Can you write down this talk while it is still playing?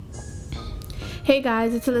Hey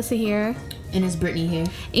guys, it's Alyssa here. And it's Brittany here.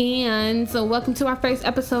 And so welcome to our first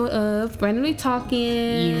episode of Randomly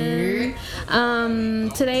Talking. Yeah.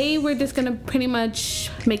 Today we're just gonna pretty much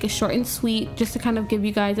make it short and sweet, just to kind of give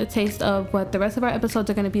you guys a taste of what the rest of our episodes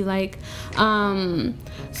are gonna be like.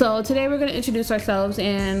 So today we're gonna introduce ourselves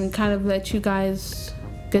and kind of let you guys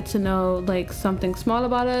get to know like something small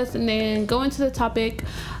about us, and then go into the topic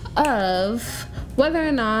of whether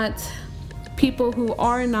or not people who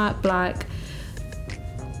are not black,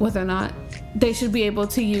 whether or not they should be able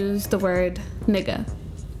to use the word nigga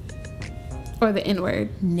or the N-word.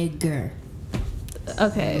 Nigger.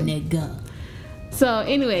 Okay. Nigga. So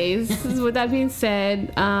anyways, with that being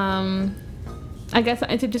said, I guess I'll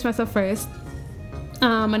introduce myself first.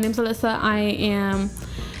 My name's Alyssa. I am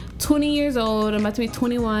 20 years old. I'm about to be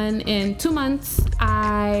 21 in 2 months.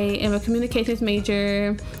 I am a communications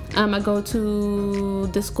major. I go to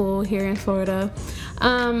the school here in Florida.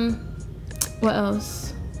 What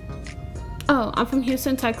else? Oh, I'm from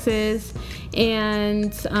Houston, Texas,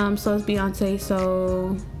 and so is Beyonce,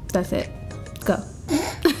 so that's it. Go.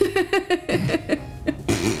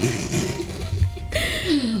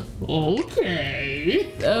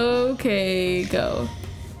 Okay, go.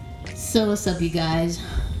 So what's up, you guys?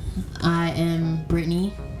 I am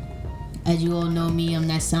Brittany. As you all know me, I'm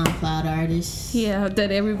that SoundCloud artist. Yeah,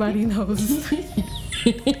 that everybody knows.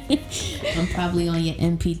 I'm probably on your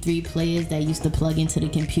MP3 players that used to plug into the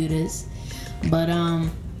computers. But I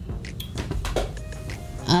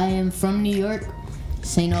am from New York,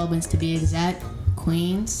 St. Albans to be exact,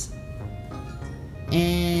 Queens,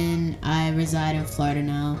 and I reside in Florida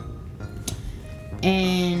now.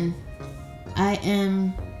 And I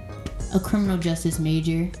am a criminal justice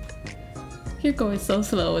major. You're going so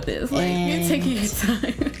slow with this. Like, you're taking your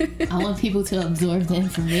time. I want people to absorb the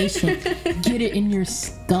information, get it in your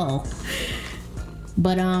skull.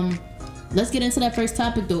 But let's get into that first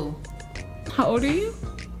topic though. How old are you?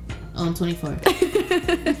 I'm 24.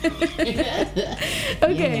 Okay.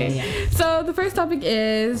 Yeah. So the first topic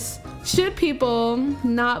is, should people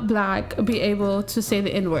not black be able to say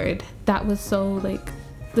the N-word? That was so like,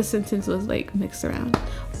 the sentence was like mixed around.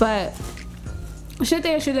 But should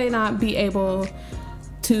they or should they not be able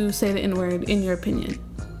to say the N-word in your opinion?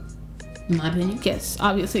 My opinion? Yes,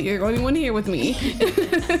 obviously you're the only one here with me.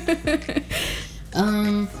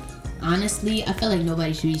 Honestly, I feel like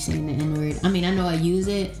nobody should be saying the N-word. I mean, I know I use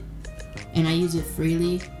it, and I use it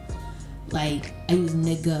freely. Like, I use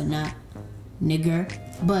nigga, not nigger.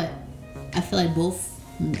 But I feel like both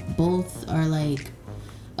are like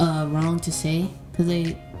wrong to say,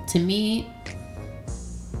 because to me,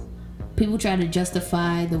 people try to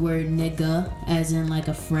justify the word nigga as in like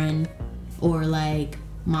a friend or like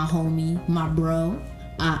my homie, my bro,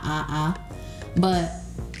 but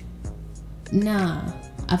nah.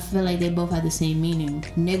 I feel like they both had the same meaning.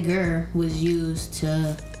 Nigger was used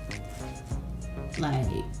to, like,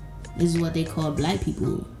 this is what they call black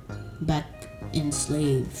people back in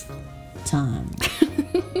slave time.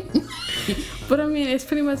 But I mean, it's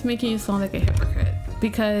pretty much making you sound like a hypocrite,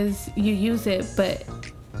 because you use it, but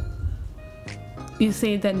you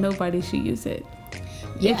say that nobody should use it.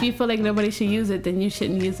 Yeah. If you feel like nobody should use it, then you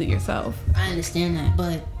shouldn't use it yourself. I understand that,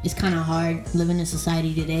 but it's kind of hard living in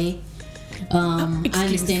society today. I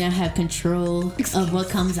understand I have control of what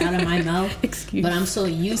comes out of my mouth. But I'm so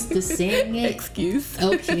used to saying it.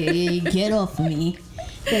 Okay, get off of me.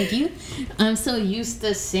 Thank you. I'm so used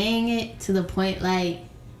to saying it to the point like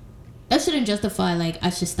that shouldn't justify like I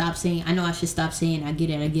should stop saying. I know I should stop saying I get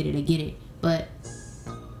it. But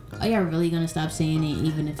are y'all really gonna stop saying it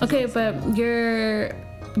even if? Okay, but you're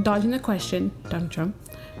dodging the question, Donald Trump.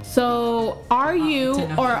 So are you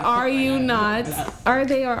or are you not? Are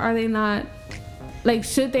they or are they not? Like,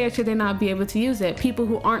 should they or should they not be able to use it? People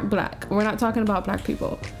who aren't black. We're not talking about black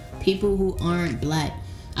people. People who aren't black.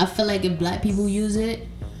 I feel like if black people use it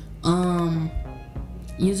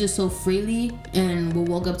so freely and will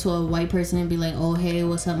walk up to a white person and be like, "Oh hey,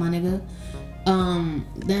 what's up, my nigga?"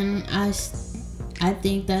 Then I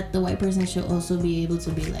think that the white person should also be able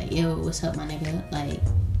to be like, "Yo, what's up, my nigga?" Like,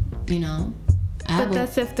 you know. But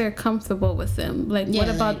that's if they're comfortable with them. Like, yeah, what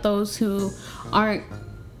about like, those who aren't,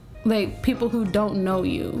 like, people who don't know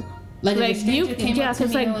you? Like you, yeah,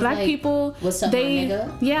 because like black like, people, what's up, they, my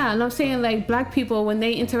nigga? Yeah, and I'm saying like black people, when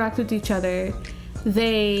they interact with each other,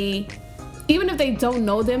 they, even if they don't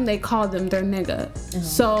know them, they call them their nigga. Uh-huh.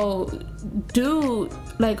 So,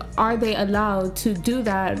 are they allowed to do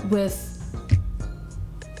that with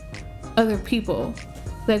other people?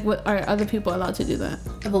 Like, what are other people allowed to do that?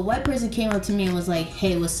 If a white person came up to me and was like,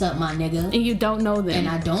 "Hey, what's up, my nigga?" and you don't know them, and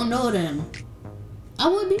I don't know them, I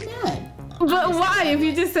would be mad. But why? If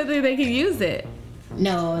you just said that they can use it.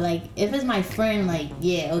 No, like, if it's my friend, like,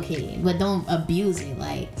 yeah, okay. But don't abuse it,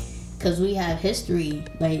 like, because we have history,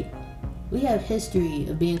 like,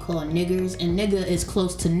 of being called niggers, and nigga is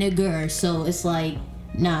close to nigger, so it's like,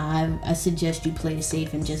 nah, I suggest you play it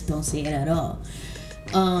safe and just don't say it at all.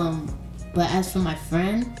 But as for my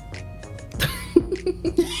friend,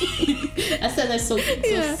 I said that's so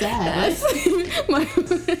sad.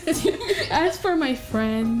 As for my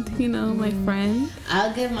friend, my friend,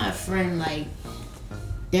 I'll give my friend, like,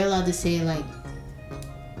 they're allowed to say, like,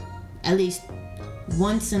 at least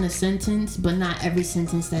once in a sentence, but not every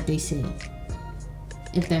sentence that they say,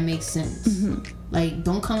 if that makes sense. Mm-hmm. Like,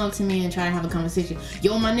 don't come up to me and try to have a conversation.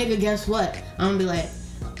 Yo, my nigga, guess what? I'm gonna be like,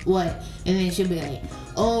 what? And then she'll be like,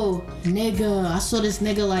 oh, nigga, I saw this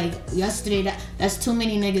nigga, like, yesterday. That's too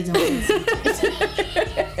many niggas in one.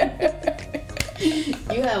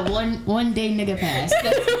 You have one day nigga pass.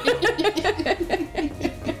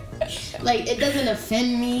 Like, it doesn't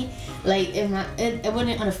offend me. Like, it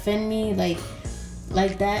wouldn't offend me, like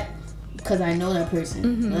that, because I know that person.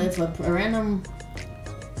 Mm-hmm. But if a random,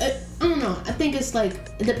 I don't know. I think it's like,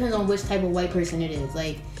 it depends on which type of white person it is.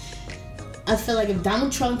 Like, I feel like if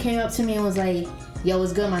Donald Trump came up to me and was like, yo,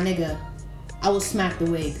 what's good, my nigga, I would smack the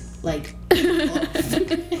wig, like, and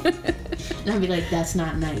I'd be like, that's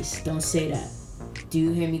not nice. Don't say that. Do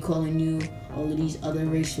you hear me calling you all of these other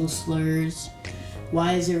racial slurs?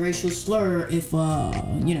 Why is it a racial slur if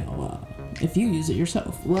if you use it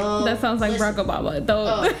yourself? Well, that sounds like Barack Obama,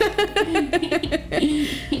 though.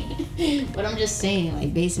 But I'm just saying,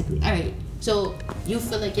 like, basically. All right. So you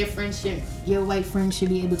feel like your white friend should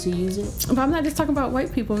be able to use it? But I'm not just talking about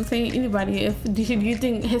white people. I'm saying anybody. Do you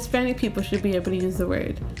think Hispanic people should be able to use the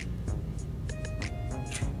word?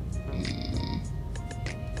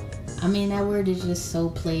 I mean, that word is just so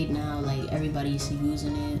played now. Like, everybody's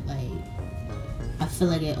using it. Like, I feel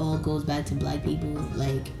like it all goes back to black people.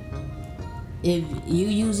 Like, if you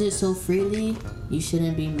use it so freely, you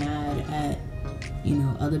shouldn't be mad at,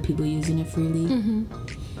 other people using it freely. Mm-hmm.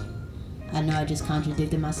 I know I just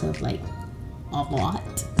contradicted myself, like, a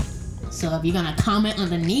lot. So if you're gonna comment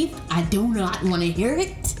underneath, I do not want to hear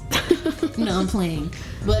it. No, I'm playing.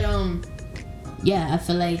 But, yeah, I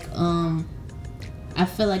feel like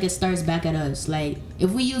it starts back at us. Like,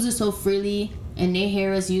 if we use it so freely and they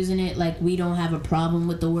hear us using it, like, we don't have a problem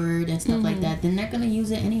with the word and stuff like that, then they're gonna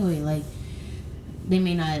use it anyway. Like, they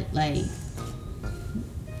may not, like,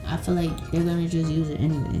 I feel like they're gonna just use it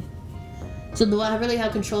anyway. So do I really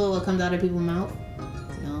have control of what comes out of people's mouth?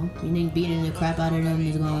 No. You think beating the crap out of them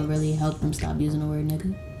is gonna really help them stop using the word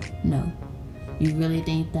nigga? No. You really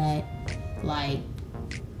think that, like,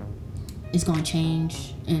 it's gonna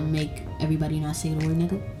change and make everybody not say the word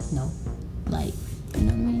nigga? No. Like, you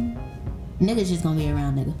know what I mean? Nigga's just gonna be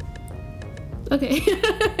around, nigga. Okay.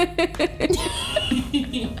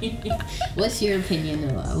 What's your opinion,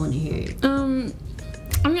 though? I want to hear it. I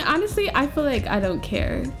mean, honestly, I feel like I don't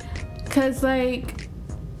care. Because, like,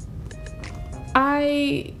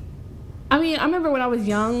 I remember when I was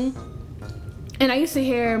young, and I used to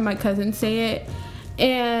hear my cousin say it,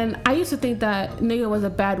 and I used to think that nigga was a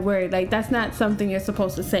bad word. Like, that's not something you're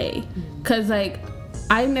supposed to say. Because, like,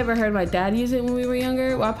 I never heard my dad use it when we were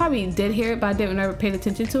younger. Well, I probably did hear it, but I never paid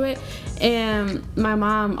attention to it. And my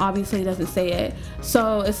mom obviously doesn't say it.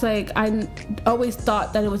 So it's like, I always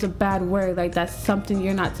thought that it was a bad word. Like, that's something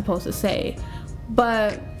you're not supposed to say.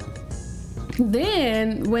 But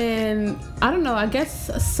then when, I don't know, I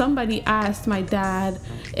guess somebody asked my dad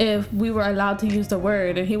if we were allowed to use the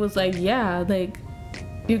word. And he was like, yeah, like,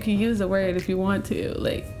 you can use the word if you want to.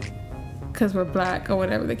 Like, because we're black or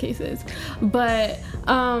whatever the case is. But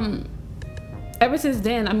ever since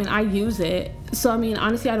then, I mean, I use it. So, I mean,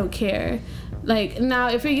 honestly, I don't care. Like, now,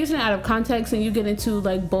 if you're using it out of context and you get into,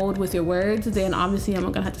 like, bold with your words, then obviously I'm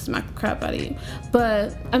gonna have to smack the crap out of you.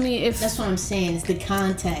 But, I mean, if... That's what I'm saying. It's the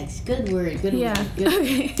context. Good word. Good word.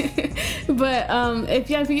 Okay. But, if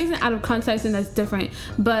you're using it out of context, then that's different.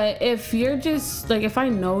 But if you're just, like, if I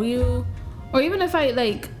know you, or even if I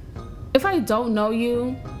don't know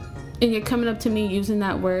you, and you're coming up to me using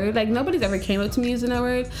that word, like, nobody's ever came up to me using that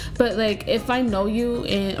word, but, like, if I know you,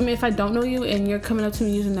 and, I mean, if I don't know you and you're coming up to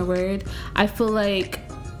me using the word, I feel like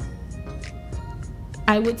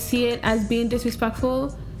I would see it as being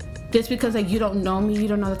disrespectful, just because, like, you don't know me, you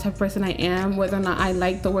don't know the type of person I am, whether or not I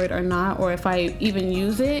like the word or not, or if I even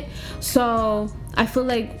use it. So I feel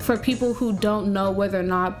like for people who don't know whether or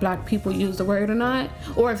not black people use the word or not,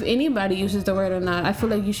 or if anybody uses the word or not, I feel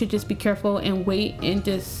like you should just be careful and wait and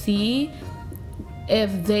just see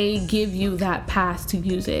if they give you that pass to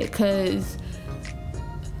use it. Because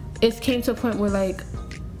it came to a point where, like,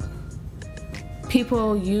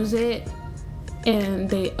 people use it and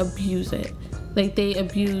they abuse it. Like, they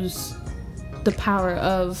abuse the power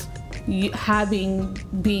of you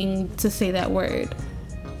being to say that word.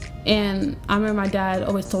 And I remember my dad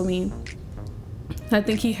always told me, I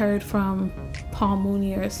think he heard from Paul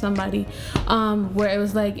Mooney or somebody, where it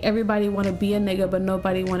was like, everybody want to be a nigga, but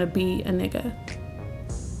nobody want to be a nigga.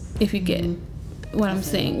 If you get what I'm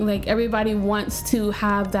saying. Like, everybody wants to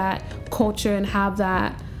have that culture and have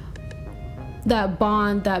that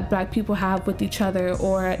bond that black people have with each other,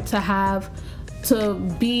 or to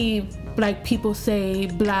be like people say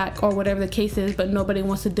black or whatever the case is, but nobody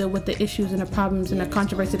wants to deal with the issues and the problems and the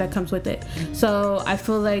controversy that comes with it. So I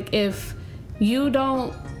feel like if you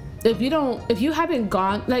haven't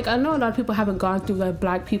gone, like, I know a lot of people haven't gone through like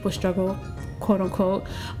black people struggle, quote unquote,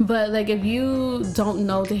 but like, if you don't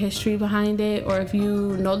know the history behind it, or if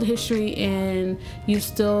you know the history and you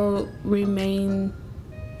still remain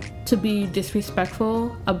to be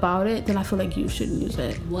disrespectful about it, then I feel like you shouldn't use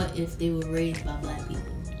it. What if they were raised by black people?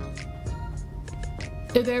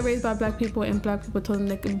 If they're raised by black people and black people told them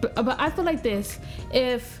they could, but I feel like this,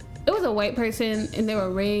 if it was a white person and they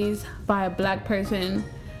were raised by a black person,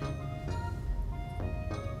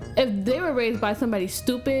 if they were raised by somebody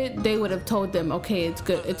stupid, they would have told them, okay, it's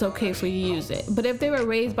good, it's okay for you to use it. But if they were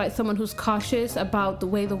raised by someone who's cautious about the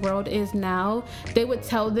way the world is now, they would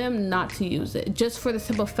tell them not to use it, just for the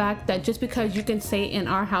simple fact that just because you can say it in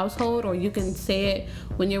our household, or you can say it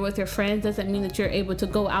when you're with your friends, doesn't mean that you're able to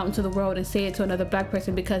go out into the world and say it to another black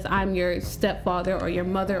person because I'm your stepfather or your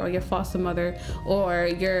mother or your foster mother or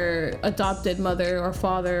your adopted mother or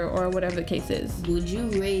father or whatever the case is. Would you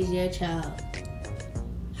raise your child?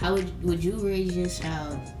 How would you raise your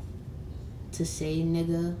child to say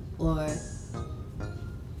nigga? Or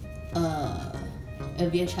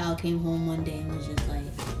if your child came home one day and was just like,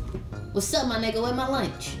 what's up, my nigga, where's my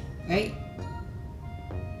lunch? Right?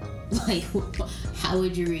 Like, how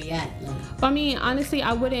would you react? Like, I mean, honestly,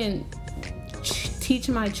 I wouldn't teach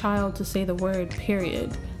my child to say the word,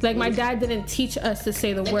 period. Like, my dad didn't teach us to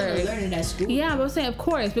say the word. They learn it at school. Yeah, but I'm saying, of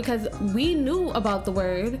course, because we knew about the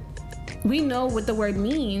word. We know what the word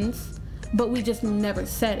means, but we just never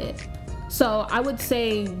said it. So I would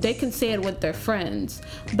say they can say it with their friends,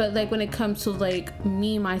 but like, when it comes to like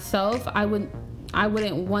me, myself, I wouldn't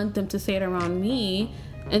want them to say it around me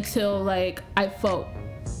until like I felt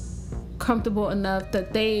comfortable enough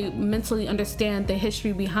that they mentally understand the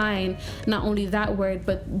history behind not only that word,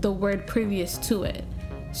 but the word previous to it.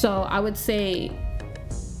 So I would say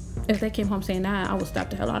if they came home saying that, I would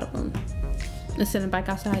slap the hell out of them and send them back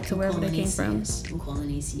outside to wherever they came from. I'm calling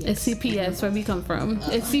ACS. It's CPS where we come from.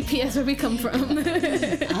 It's CPS where we come from.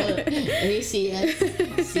 ACS,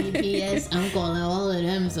 CPS, I'm calling all of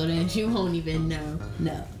them so that you won't even know.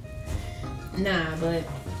 No. Nah, but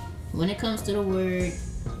when it comes to the word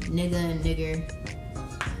nigga and nigger,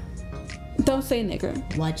 don't say nigger.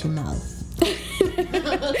 Watch your mouth.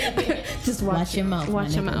 Just watch your mouth.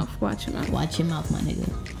 Watch your mouth. Watch your mouth. Watch your mouth, my nigga.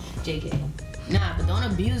 JK. Nah, but don't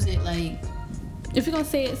abuse it. Like, if you're gonna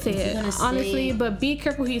say it, say it. Honestly, but be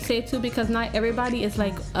careful who you say it to, because not everybody is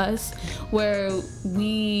like us, where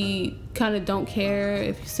we kind of don't care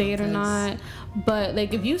if you say it or not. But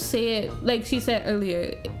like, if you say it, like she said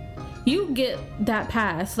earlier, you get that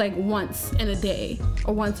pass like once in a day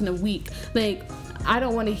or once in a week. Like, I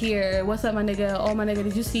don't want to hear what's up, my nigga. Oh, my nigga,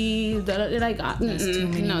 did you see? Like,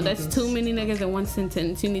 that's too many niggas in one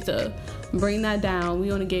sentence. You need to bring that down.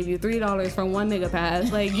 We only gave you $3 for one nigga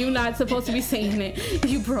pass. Like, you not supposed to be saying it.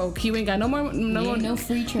 You broke. You ain't got no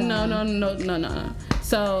free trial. No.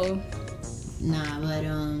 So, nah, but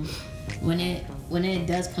when it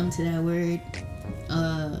does come to that word,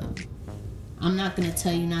 I'm not gonna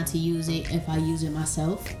tell you not to use it if I use it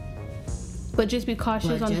myself. But just be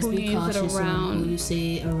cautious on who you use it around. Who you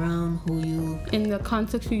say it around, who you... in the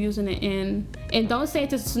context you're using it in. And don't say it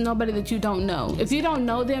to nobody that you don't know. Yes. If you don't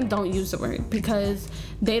know them, don't use the word, because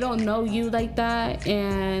they don't know you like that.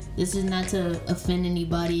 And this is not to offend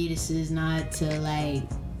anybody. This is not to, like,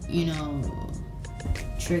 you know,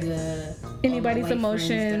 trigger anybody's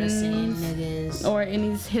emotions, or any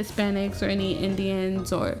Hispanics or any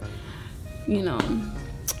Indians or, you know,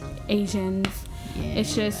 Asians. Yeah,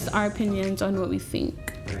 it's just our opinions on what we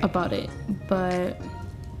think about it. But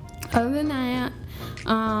other than that,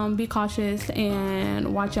 be cautious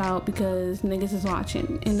and watch out, because niggas is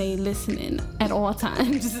watching and they listening at all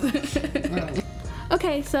times. Right.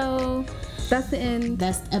 Okay, so that's the end.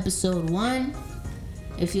 That's episode 1.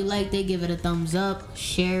 If you liked it, give it a thumbs up,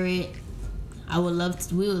 share it. We would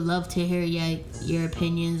love to hear your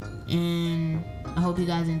opinions, and I hope you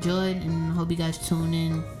guys enjoyed, and I hope you guys tune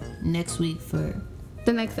in next week for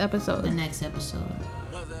the next episode.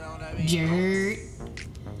 Jerk.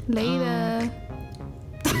 Later.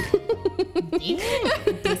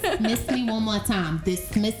 Dismiss me one more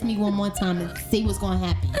time and see what's gonna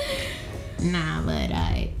happen. Nah, but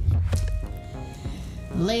alright.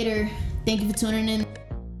 Later. Thank you for tuning in.